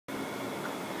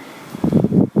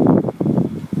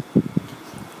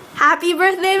Happy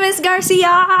birthday, Miss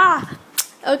Garcia!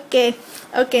 Okay,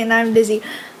 now I'm dizzy.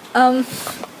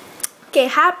 Okay,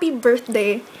 happy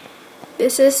birthday.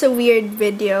 This is a weird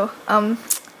video.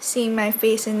 Seeing my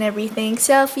face and everything.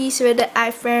 Selfies with the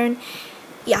iPhone.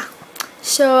 Yeah.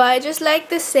 So I just like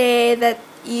to say that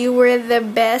you were the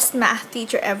best math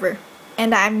teacher ever.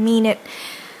 And I mean it.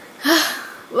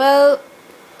 Well,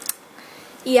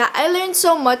 yeah, I learned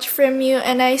so much from you,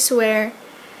 and I swear,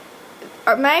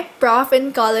 my prof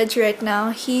in college right now,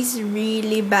 he's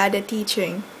really bad at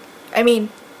teaching. I mean,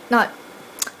 not,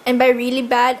 and by really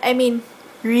bad, I mean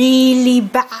really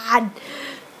bad.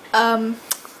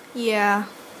 Yeah.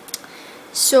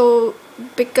 So,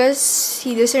 because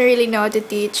he doesn't really know how to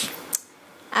teach,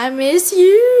 I miss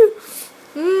you.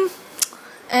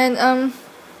 And the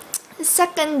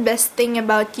second best thing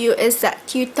about you is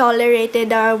that you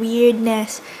tolerated our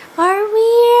weirdness.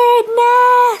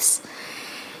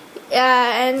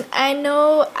 Yeah, and I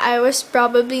know I was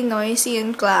probably noisy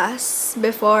in class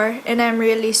before, and I'm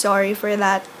really sorry for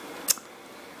that.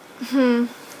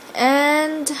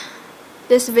 And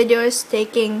this video is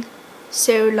taking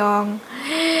so long.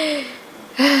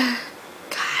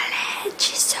 College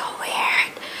is so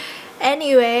weird.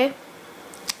 Anyway,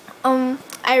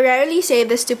 I rarely say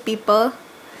this to people,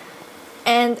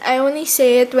 and I only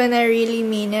say it when I really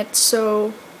mean it,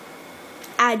 so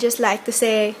I just like to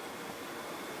say,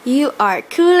 you are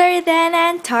cooler than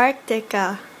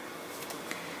Antarctica.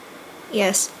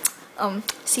 Yes,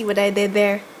 see what I did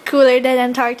there? Cooler than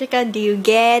Antarctica, do you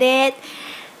get it?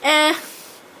 I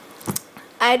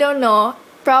don't know.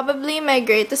 Probably my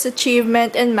greatest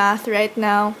achievement in math right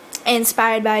now,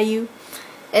 inspired by you,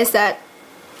 is that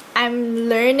I'm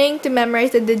learning to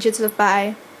memorize the digits of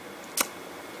pi.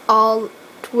 All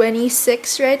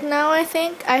 26 right now, I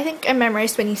think. I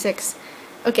memorized 26.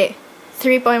 Okay.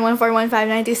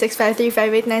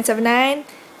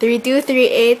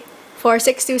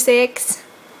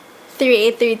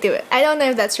 3.141592653589793238462638382. I don't know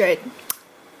if that's right.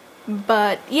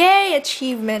 But yay,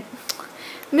 achievement.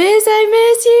 Miss, I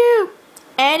miss you.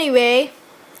 Anyway,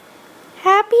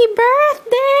 happy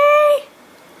birthday.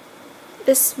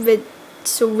 This vid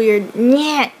so weird.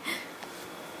 Yeah.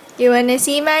 You wanna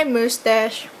see my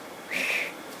mustache?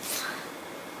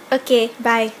 Okay,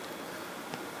 bye.